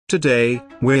Today,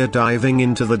 we're diving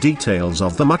into the details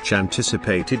of the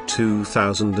much-anticipated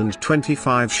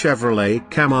 2025 Chevrolet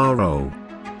Camaro.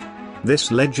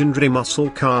 This legendary muscle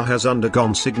car has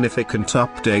undergone significant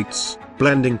updates,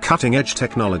 blending cutting-edge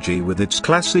technology with its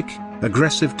classic,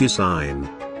 aggressive design.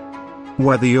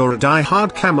 Whether you're a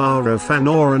die-hard Camaro fan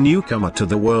or a newcomer to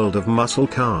the world of muscle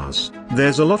cars,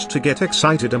 there's a lot to get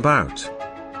excited about.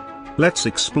 Let's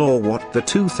explore what the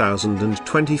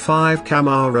 2025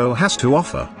 Camaro has to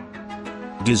offer.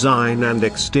 Design and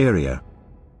exterior.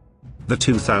 The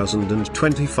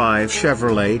 2025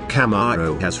 Chevrolet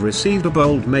Camaro has received a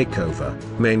bold makeover,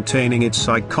 maintaining its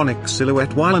iconic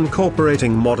silhouette while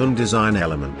incorporating modern design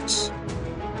elements.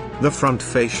 The front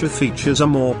fascia features a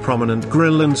more prominent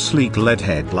grille and sleek LED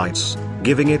headlights,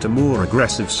 giving it a more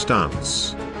aggressive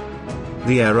stance.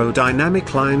 The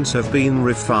aerodynamic lines have been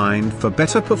refined for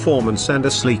better performance and a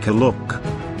sleeker look.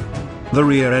 The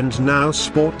rear end now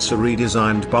sports a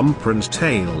redesigned bumper and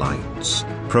tail lights,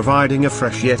 providing a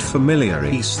fresh yet familiar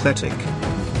aesthetic.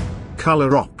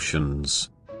 Color options.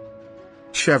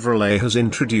 Chevrolet has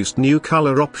introduced new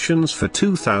color options for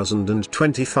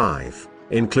 2025,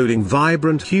 including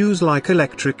vibrant hues like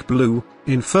electric blue,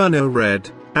 inferno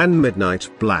red, and midnight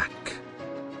black.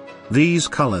 These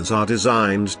colors are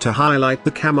designed to highlight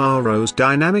the Camaro's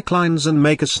dynamic lines and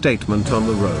make a statement on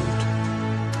the road.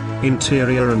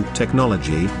 Interior and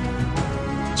technology.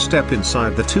 Step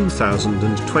inside the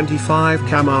 2025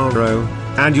 Camaro,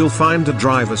 and you'll find a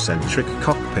driver-centric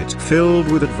cockpit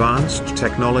filled with advanced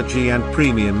technology and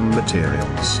premium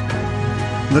materials.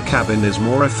 The cabin is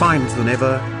more refined than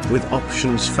ever, with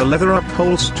options for leather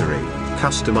upholstery,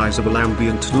 customizable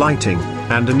ambient lighting,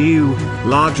 and a new,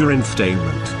 larger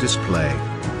infotainment display.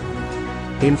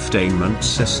 Infotainment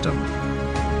system.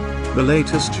 The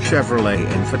latest Chevrolet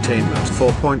Infotainment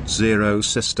 4.0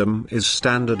 system is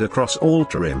standard across all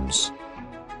trims.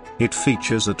 It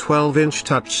features a 12-inch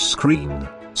touchscreen,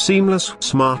 seamless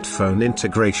smartphone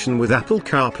integration with Apple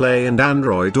CarPlay and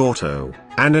Android Auto,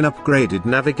 and an upgraded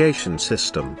navigation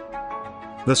system.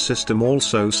 The system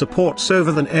also supports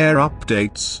over-the-air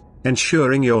updates,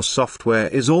 ensuring your software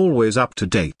is always up to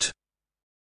date.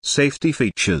 Safety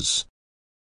features.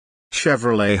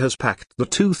 Chevrolet has packed the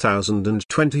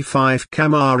 2025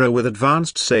 Camaro with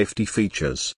advanced safety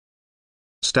features.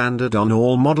 Standard on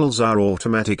all models are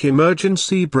automatic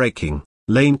emergency braking,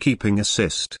 lane keeping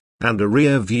assist, and a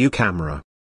rear view camera.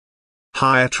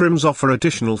 Higher trims offer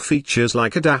additional features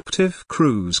like adaptive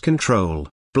cruise control,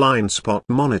 blind spot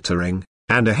monitoring,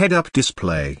 and a head-up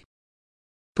display.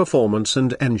 Performance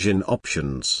and engine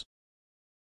options.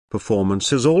 Performance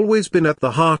has always been at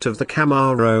the heart of the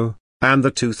Camaro, and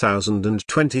the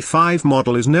 2025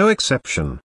 model is no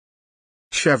exception.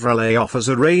 Chevrolet offers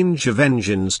a range of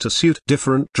engines to suit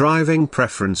different driving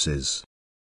preferences.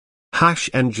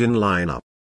 Engine lineup.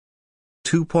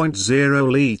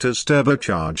 2.0 liters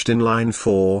turbocharged inline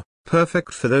 4,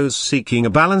 perfect for those seeking a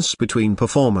balance between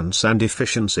performance and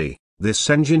efficiency.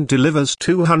 This engine delivers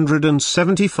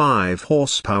 275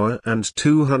 horsepower and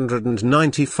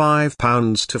 295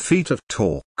 pounds-feet of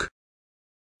torque.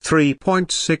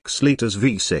 3.6 liters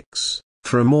V6,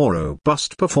 for a more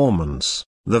robust performance,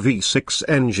 the V6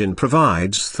 engine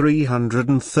provides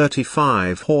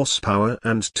 335 horsepower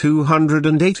and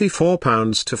 284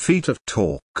 pounds-feet of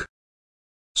torque.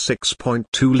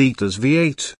 6.2 liters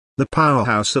V8, the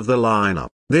powerhouse of the lineup.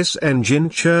 This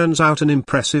engine churns out an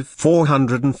impressive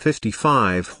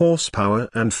 455 horsepower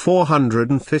and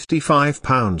 455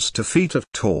 pounds-feet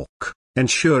of torque,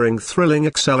 ensuring thrilling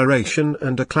acceleration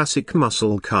and a classic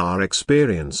muscle car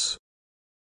experience.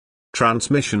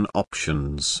 Transmission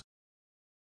options.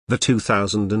 The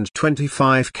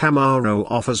 2025 Camaro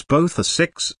offers both a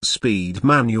 6-speed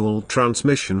manual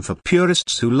transmission for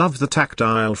purists who love the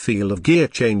tactile feel of gear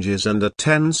changes and a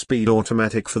 10-speed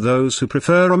automatic for those who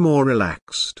prefer a more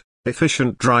relaxed,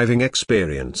 efficient driving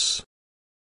experience.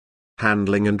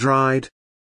 Handling and ride.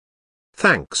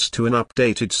 Thanks to an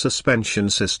updated suspension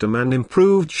system and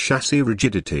improved chassis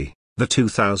rigidity, the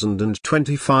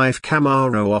 2025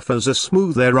 Camaro offers a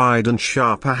smoother ride and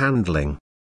sharper handling.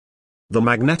 The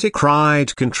magnetic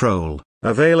ride control,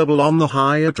 available on the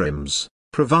higher trims,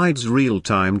 provides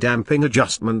real-time damping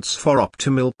adjustments for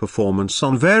optimal performance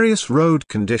on various road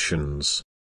conditions.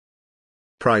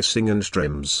 Pricing and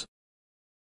trims.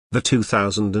 The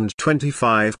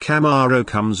 2025 Camaro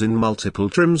comes in multiple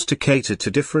trims to cater to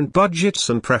different budgets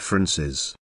and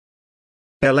preferences.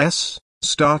 LS,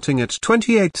 starting at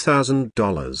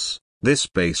 $28,000. This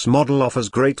base model offers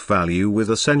great value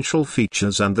with essential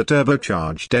features and the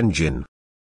turbocharged engine.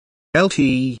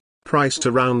 LT, priced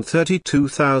around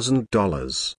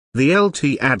 $32,000. The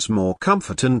LT adds more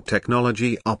comfort and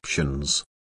technology options.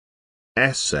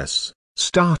 SS,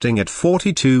 starting at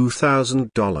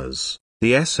 $42,000.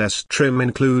 The SS trim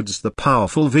includes the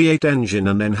powerful V8 engine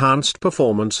and enhanced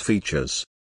performance features.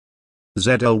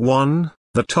 ZL1,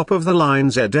 the top-of-the-line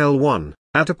ZL1,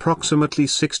 at approximately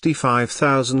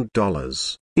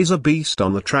 $65,000, is a beast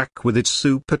on the track with its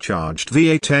supercharged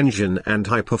V8 engine and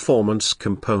high-performance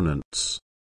components.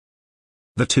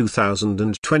 The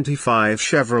 2025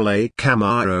 Chevrolet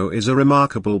Camaro is a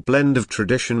remarkable blend of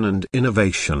tradition and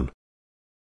innovation.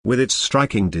 With its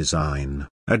striking design,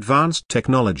 advanced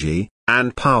technology,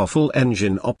 and powerful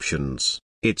engine options,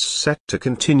 it's set to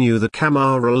continue the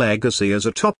Camaro legacy as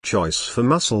a top choice for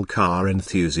muscle car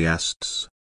enthusiasts.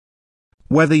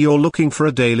 Whether you're looking for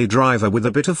a daily driver with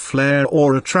a bit of flair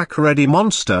or a track-ready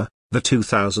monster, the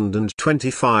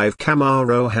 2025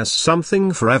 Camaro has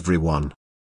something for everyone.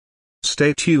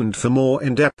 Stay tuned for more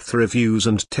in-depth reviews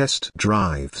and test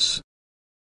drives.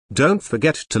 Don't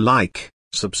forget to like,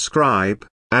 subscribe,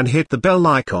 and hit the bell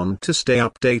icon to stay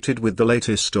updated with the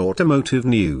latest automotive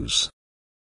news.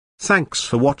 Thanks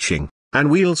for watching,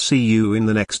 and we'll see you in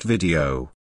the next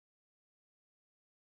video.